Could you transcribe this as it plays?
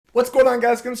What's going on,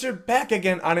 guys? Gomes here, back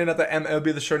again on another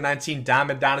MLB The Show 19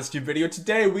 Diamond Dynasty video.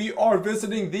 Today we are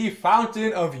visiting the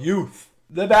Fountain of Youth.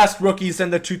 The best rookies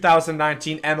in the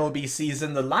 2019 MLB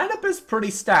season. The lineup is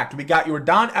pretty stacked. We got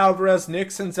Yordan Alvarez, Nick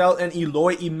Senzel, and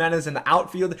Eloy Jimenez in the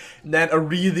outfield. And then a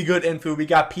really good infield. We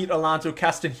got Pete Alonso,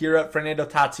 Keston Hiura, Fernando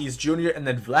Tatis Jr., and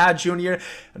then Vlad Jr.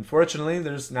 Unfortunately,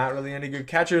 there's not really any good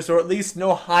catchers, or at least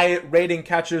no high rating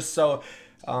catchers. So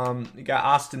you got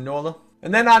Austin Nola.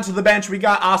 And then onto the bench, we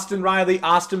got Austin Riley,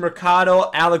 Austin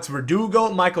Mercado, Alex Verdugo,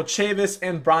 Michael Chavis,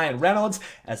 and Brian Reynolds.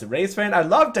 As a Rays fan, I'd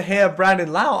love to have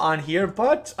Brandon Lau on here,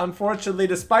 but unfortunately,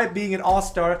 despite being an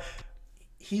all-star,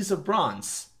 he's a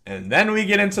bronze. And then we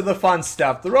get into the fun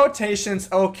stuff. The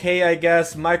rotation's okay, I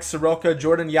guess. Mike Soroka,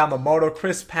 Jordan Yamamoto,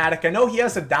 Chris Paddock. I know he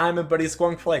has a diamond, but he's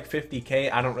going for like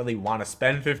 50K. I don't really want to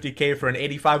spend 50K for an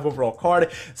 85 overall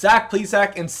card. Zach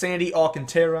Plesac and Sandy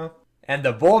Alcantara. And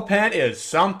the bullpen is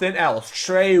something else.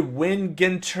 Trey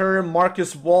Wingenter,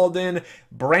 Marcus Walden,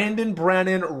 Brandon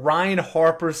Brennan, Ryan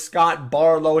Harper, Scott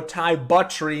Barlow, Ty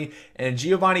Buttrey, and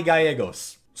Giovanni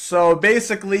Gallegos. So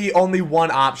basically only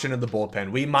one option in the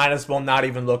bullpen. We might as well not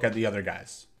even look at the other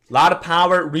guys. A lot of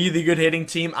power, really good hitting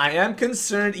team. I am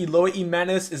concerned Eloy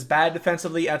Jimenez is bad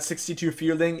defensively at 62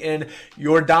 fielding and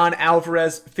Yordan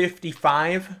Alvarez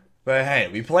 55. But hey,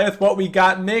 we play with what we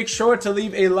got. Make sure to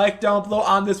leave a like down below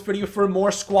on this video for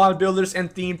more squad builders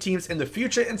and theme teams in the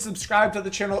future. And subscribe to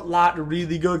the channel. A lot of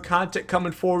really good content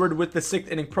coming forward with the 6th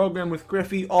inning program with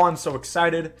Griffey. Oh, I'm so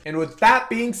excited. And with that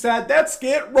being said, let's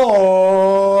get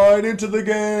right into the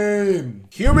game.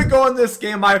 Here we go in this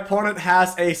game. My opponent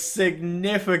has a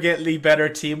significantly better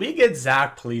team. We get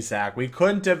Zach Plesac. We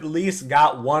couldn't have at least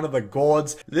got one of the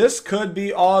golds. This could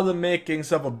be all the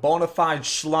makings of a bona fide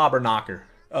slobber knocker.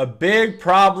 A big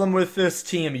problem with this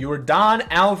team. Yordan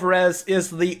Alvarez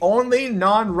is the only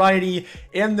non-righty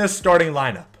in this starting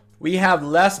lineup. We have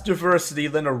less diversity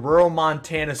than a rural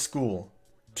Montana school.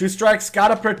 2 strikes,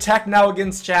 gotta protect now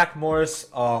against Jack Morris.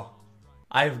 Oh,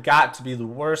 I've got to be the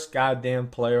worst goddamn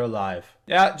player alive.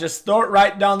 Yeah, just throw it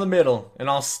right down the middle, and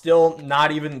I'll still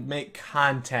not even make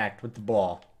contact with the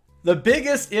ball. The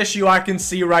biggest issue I can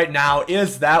see right now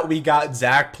is that we got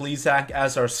Zach Plesac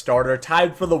as our starter,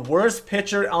 tied for the worst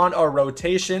pitcher on our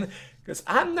rotation, because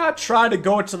I'm not trying to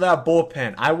go to that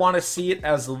bullpen. I want to see it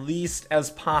as least as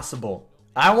possible.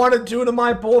 I want to do to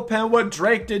my bullpen what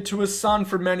Drake did to his son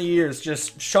for many years.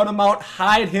 Just shut him out,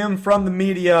 hide him from the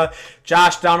media.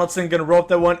 Josh Donaldson gonna rope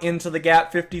that one into the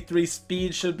gap. 53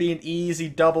 speed should be an easy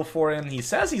double for him. He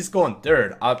says he's going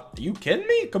third. Are you kidding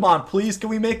me? Come on, please, can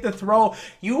we make the throw?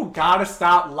 You gotta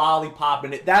stop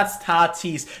lollipopping it. That's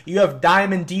Tatis. You have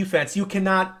diamond defense. You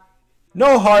cannot...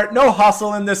 No heart, no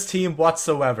hustle in this team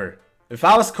whatsoever. If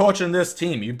I was coaching this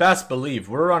team, you best believe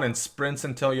we're running sprints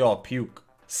until y'all puke.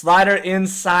 Slider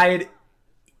inside.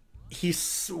 He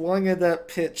swung at that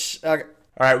pitch.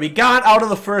 Alright, we got out of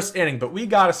the first inning, but we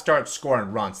got to start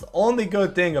scoring runs. The only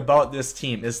good thing about this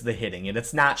team is the hitting, and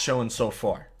it's not showing so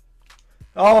far.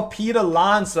 Oh, Pete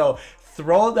Alonso.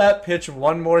 Throw that pitch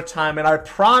one more time, and I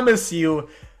promise you,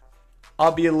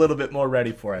 I'll be a little bit more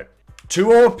ready for it.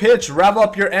 2-0 pitch. Rev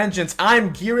up your engines.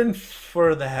 I'm gearing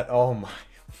for that. Oh, my.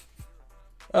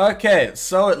 Okay,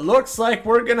 so it looks like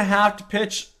we're going to have to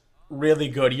pitch really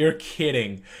good. You're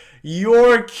kidding.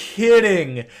 You're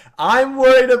kidding. I'm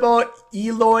worried about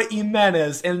Eloy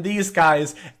Jimenez and these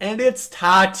guys, and it's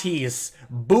Tatis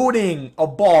booting a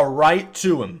ball right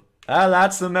to him.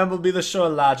 That's the MLB The Show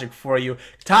logic for you.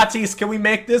 Tatis, can we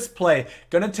make this play?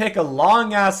 Gonna take a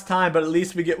long ass time, but at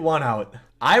least we get one out.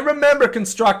 I remember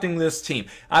constructing this team.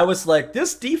 I was like,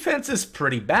 this defense is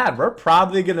pretty bad. We're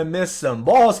probably gonna miss some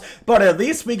balls, but at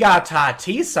least we got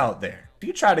Tatis out there. If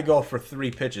you try to go for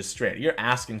 3 pitches straight, you're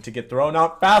asking to get thrown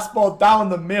out. Fastball down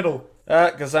the middle.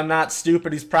 Because I'm not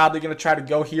stupid. He's probably going to try to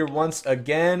go here once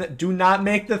again. Do not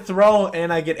make the throw.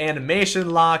 And I get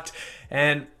animation locked.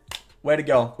 And way to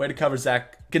go. Way to cover,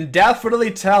 Zach. Can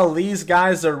definitely tell these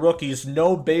guys are rookies.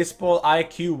 No baseball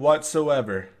IQ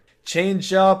whatsoever.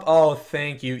 Change up. Oh,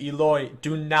 thank you. Eloy,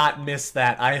 do not miss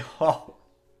that. Oh.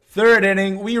 3rd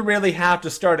inning, we really have to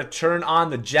start to turn on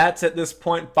the Jets at this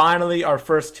point. Finally, our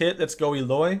first hit. Let's go,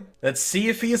 Eloy. Let's see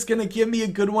if he's going to give me a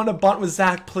good one to bunt with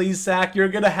Zach Plesac. You're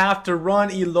going to have to run,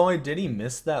 Eloy. Did he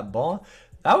miss that ball?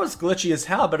 That was glitchy as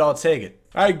hell, but I'll take it.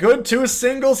 All right, good 2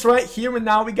 singles right here. And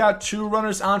now we got 2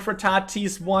 runners on for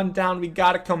Tatis. 1 down. We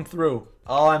got to come through.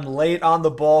 Oh, I'm late on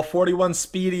the ball. 41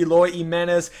 speed, Eloy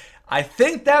Jimenez. I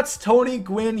think that's Tony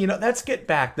Gwynn. You know, let's get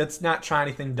back. Let's not try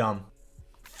anything dumb.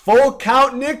 Full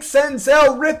count, Nick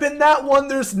Senzel ripping that one.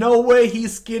 There's no way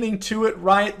he's getting to it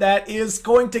right. That is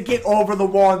going to get over the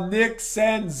wall. Nick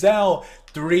Senzel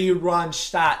 3-run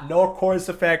shot. No course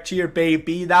effect here,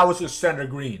 baby. That was a center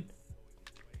green.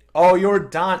 Oh, you're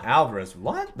Don Alvarez.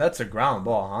 What? That's a ground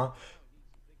ball, huh?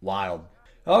 Wild.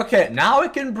 Okay, now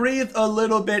it can breathe a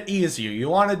little bit easier. You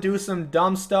want to do some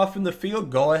dumb stuff in the field?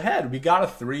 Go ahead. We got a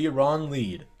 3-run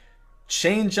lead.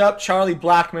 Change up Charlie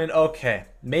Blackmon. Okay,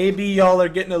 maybe y'all are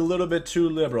getting a little bit too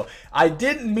liberal. I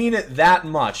didn't mean it that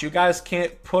much. You guys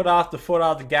can't put off the foot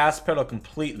off the gas pedal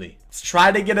completely. Let's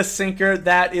try to get a sinker.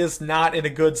 That is not in a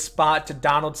good spot to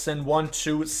Donaldson.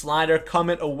 1-2 slider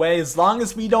coming away. As long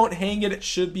as we don't hang it, it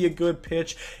should be a good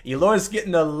pitch. Eloy's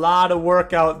getting a lot of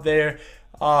work out there.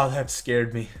 Oh, that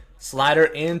scared me. Slider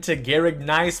into Gehrig.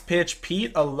 Nice pitch.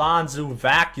 Pete Alonso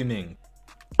vacuuming.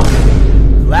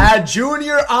 Vlad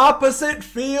Jr. opposite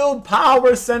field.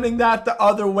 Power sending that the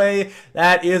other way.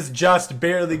 That is just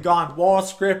barely gone. Wall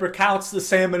scraper counts the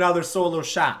same. Another solo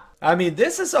shot. I mean,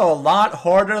 this is a lot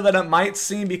harder than it might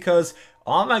seem because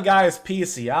all my guys'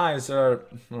 PCIs are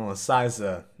well, size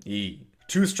of E.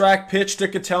 2-strike pitch to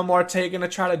Ketel Marte. Gonna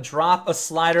try to drop a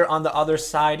slider on the other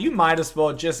side. You might as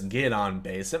well just get on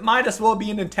base. It might as well be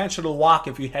an intentional walk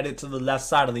if you head it to the left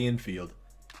side of the infield.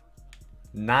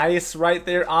 Nice right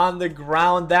there on the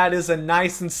ground. That is a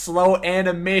nice and slow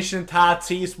animation.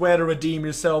 Tatis, way to redeem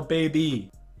yourself,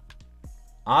 baby.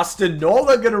 Austin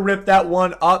Nola gonna rip that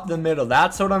one up the middle.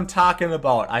 That's what I'm talking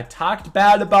about. I talked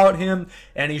bad about him,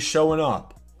 and he's showing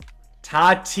up.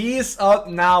 Tatis up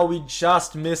now. We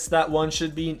just missed that one.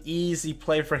 Should be an easy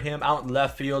play for him out in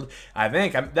left field. I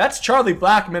think that's Charlie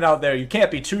Blackmon out there. You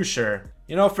can't be too sure.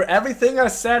 You know, for everything I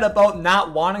said about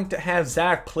not wanting to have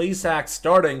Zach Plesac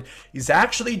starting, he's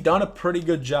actually done a pretty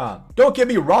good job. Don't get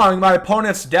me wrong, my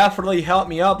opponents definitely helped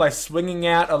me out by swinging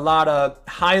at a lot of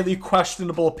highly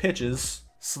questionable pitches.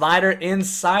 Slider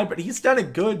inside, but he's done a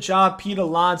good job. Pete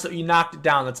Alonso, you knocked it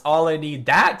down. That's all I need.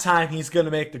 That time he's going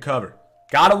to make the cover.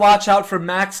 Gotta watch out for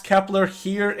Max Kepler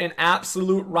here, an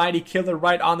absolute righty killer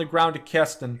right on the ground to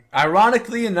Keston.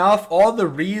 Ironically enough, all the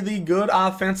really good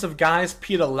offensive guys,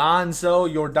 Pete Alonso,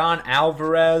 Yordan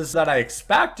Alvarez, that I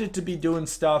expected to be doing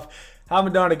stuff,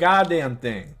 haven't done a goddamn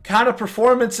thing. Kind of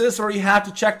performances where you have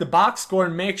to check the box score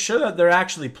and make sure that they're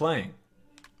actually playing.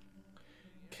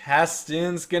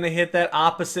 Keston's gonna hit that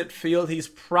opposite field. He's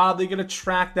probably gonna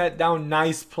track that down.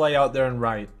 Nice play out there and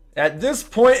right. At this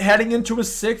point, heading into his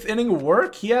 6th inning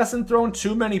work, he hasn't thrown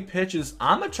too many pitches.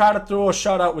 I'm going to try to throw a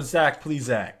shutout with Zach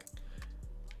Plesac.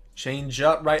 Change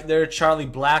up right there. Charlie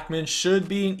Blackmon should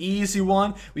be an easy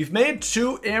one. We've made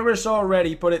 2 errors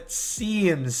already, but it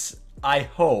seems, I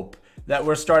hope, that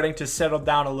we're starting to settle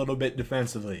down a little bit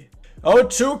defensively.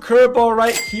 0-2 curveball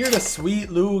right here to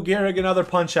Sweet Lou Gehrig, another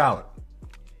punch out.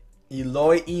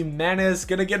 Eloy Jimenez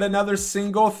gonna get another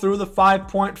single through the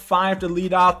 5.5 to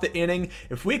lead off the inning.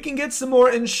 If we can get some more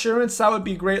insurance, that would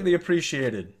be greatly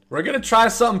appreciated. We're gonna try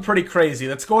something pretty crazy.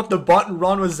 Let's go with the button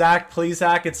run with Zach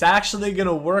Plesac. It's actually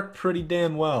gonna work pretty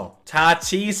damn well.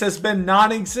 Tatis has been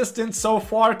non-existent so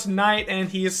far tonight, and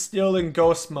he is still in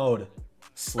ghost mode.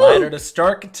 Slider to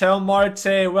start Ketel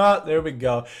Marte. Well, there we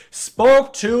go.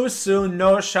 Spoke too soon.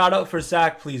 No shout out for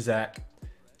Zach Plesac.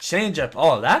 Changeup.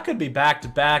 Oh, that could be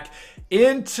back-to-back.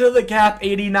 Into the gap,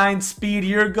 89 speed.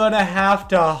 You're going to have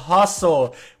to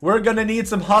hustle. We're going to need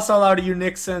some hustle out of you,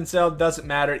 Nick Senzel. Doesn't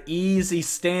matter. Easy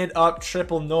stand-up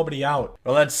triple, nobody out.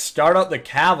 Well, let's start up the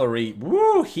cavalry.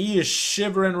 Woo, he is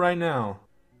shivering right now.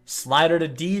 Slider to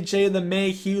DJ the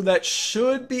Mayhew. That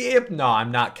should be it. No,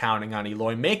 I'm not counting on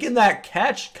Eloy. Making that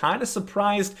catch, kind of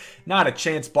surprised. Not a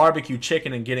chance. Barbecue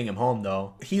chicken and getting him home,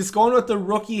 though. He's going with the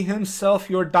rookie himself,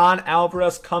 Yordan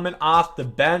Alvarez, coming off the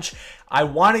bench. I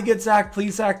want to get Zach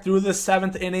Plesac through the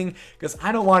 7th inning because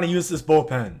I don't want to use this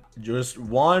bullpen. Just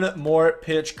one more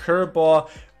pitch. Curveball.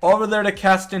 Over there to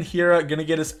Keston here. Going to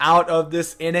get us out of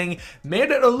this inning.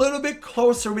 Made it a little bit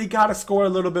closer. We got to score a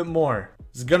little bit more.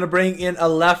 Is going to bring in a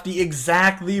lefty,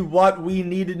 exactly what we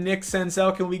needed. Nick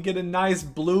Senzel, can we get a nice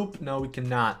bloop? No, we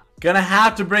cannot. Gonna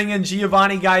have to bring in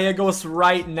Giovanni Gallegos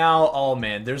right now. Oh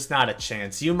man, there's not a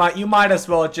chance. You might as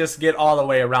well just get all the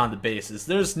way around the bases.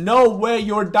 There's no way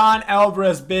Yordan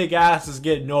Alvarez big ass is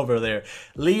getting over there.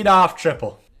 Lead off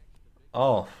triple.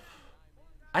 Oh.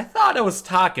 I thought I was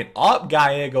talking up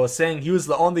Gallegos, saying he was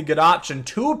the only good option.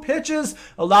 2 pitches,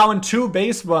 allowing 2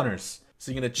 base runners.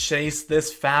 So you're going to chase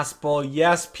this fastball.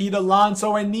 Yes, Pete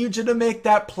Alonso, I need you to make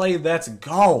that play. Let's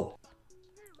go.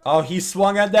 Oh, he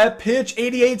swung at that pitch.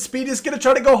 88 speed. He's going to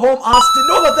try to go home. Austin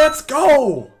Nola, let's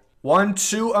go.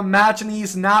 1-2. Imagine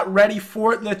he's not ready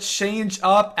for it. The change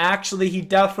up. Actually, he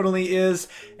definitely is.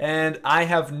 And I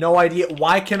have no idea.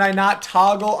 Why can I not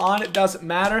toggle on it? Doesn't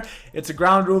matter. It's a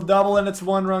ground rule double and it's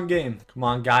 1-run game. Come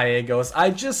on, Gallegos.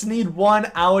 I just need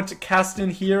 1 out.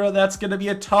 Keston Hero. That's going to be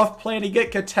a tough play to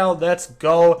get. Cattell. Let's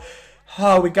go.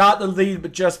 Oh, we got the lead,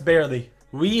 but just barely.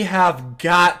 We have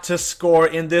got to score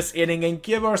in this inning and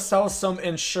give ourselves some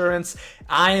insurance.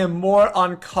 I am more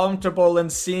uncomfortable than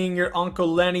seeing your Uncle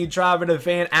Lenny driving a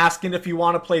van asking if you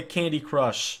want to play Candy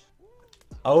Crush.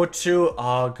 0-2.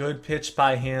 Oh, good pitch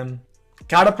by him.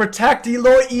 Gotta protect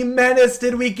Eloy Jimenez.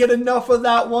 Did we get enough of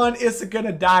that one? Is it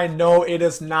gonna die? No, it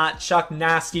is not. Chuck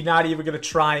Nasty, not even gonna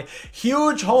try.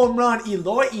 Huge home run.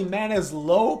 Eloy Jimenez,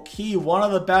 low-key, one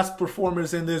of the best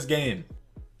performers in this game.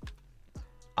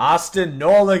 Austin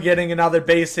Nola getting another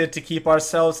base hit to keep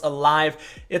ourselves alive.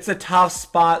 It's a tough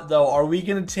spot, though. Are we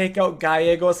going to take out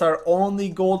Gallegos, our only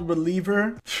gold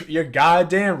reliever? You're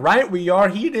goddamn right we are.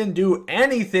 He didn't do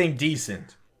anything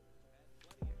decent.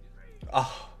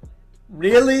 Oh,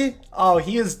 really? Oh,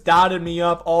 he has dotted me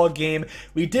up all game.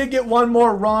 We did get 1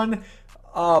 more run.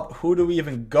 Who do we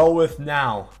even go with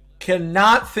now?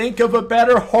 Cannot think of a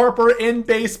better Harper in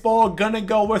baseball. Gonna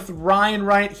go with Ryan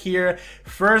right here.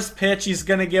 First pitch, he's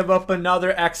gonna give up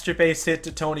another extra base hit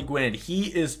to Tony Gwynn.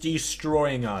 He is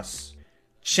destroying us.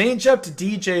 Change up to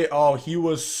DJ. Oh, he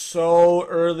was so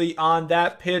early on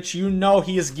that pitch. You know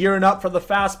he is gearing up for the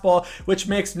fastball, which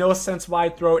makes no sense why I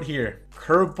throw it here.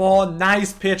 Curveball,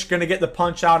 nice pitch. Gonna get the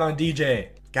punch out on DJ.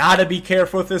 Gotta be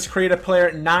careful with this creative player.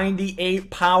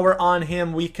 98 power on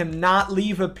him. We cannot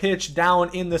leave a pitch down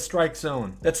in the strike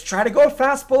zone. Let's try to go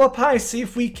fastball up high. See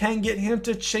if we can get him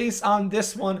to chase on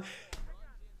this one.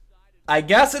 I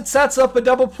guess it sets up a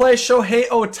double play. Shohei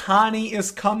Ohtani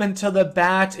is coming to the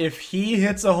bat. If he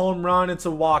hits a home run, it's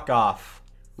a walk-off.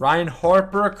 Ryan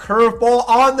Harper, curveball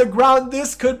on the ground.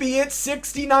 This could be it.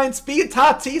 69 speed.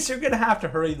 Tatis, you're going to have to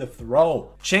hurry the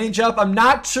throw. Change up. I'm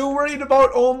not too worried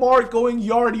about Omar going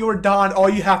yardy or Don. All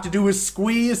you have to do is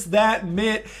squeeze that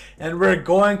mitt, and we're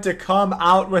going to come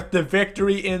out with the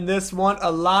victory in this one.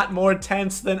 A lot more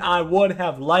tense than I would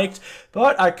have liked,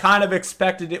 but I kind of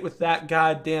expected it with that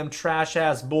goddamn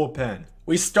trash-ass bullpen.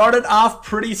 We started off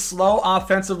pretty slow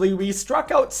offensively. We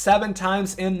struck out 7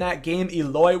 times in that game.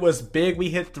 Eloy was big. We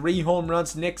hit 3 home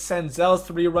runs. Nick Senzel's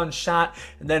 3-run shot.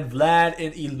 And then Vlad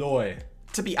and Eloy.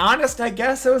 To be honest, I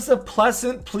guess it was a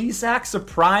pleasant Plesac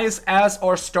surprise as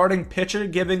our starting pitcher,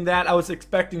 given that I was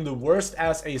expecting the worst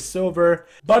as a silver.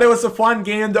 But it was a fun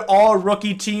game, the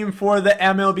all-rookie team for the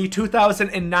MLB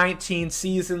 2019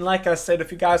 season. Like I said,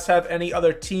 if you guys have any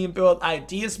other team build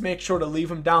ideas, make sure to leave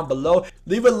them down below.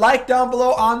 Leave a like down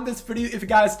below on this video if you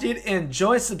guys did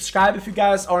enjoy. Subscribe if you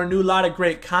guys are new. A lot of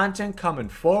great content coming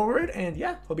forward. And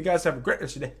yeah, hope you guys have a great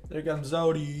rest of your day. There comes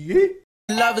Zodi.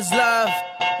 Love is love,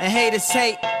 and hate is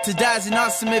hate. To die is an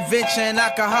awesome adventure, and I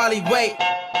can hardly wait.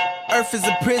 Earth is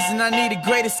a prison, I need a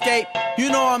great escape.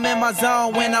 You know I'm in my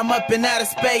zone when I'm up in outer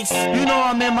space. You know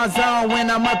I'm in my zone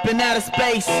when I'm up in outer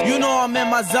space. You know I'm in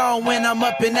my zone when I'm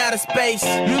up in outer space.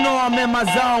 You know I'm in my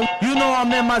zone. You know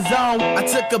I'm in my zone. I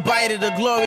took a bite of the glory.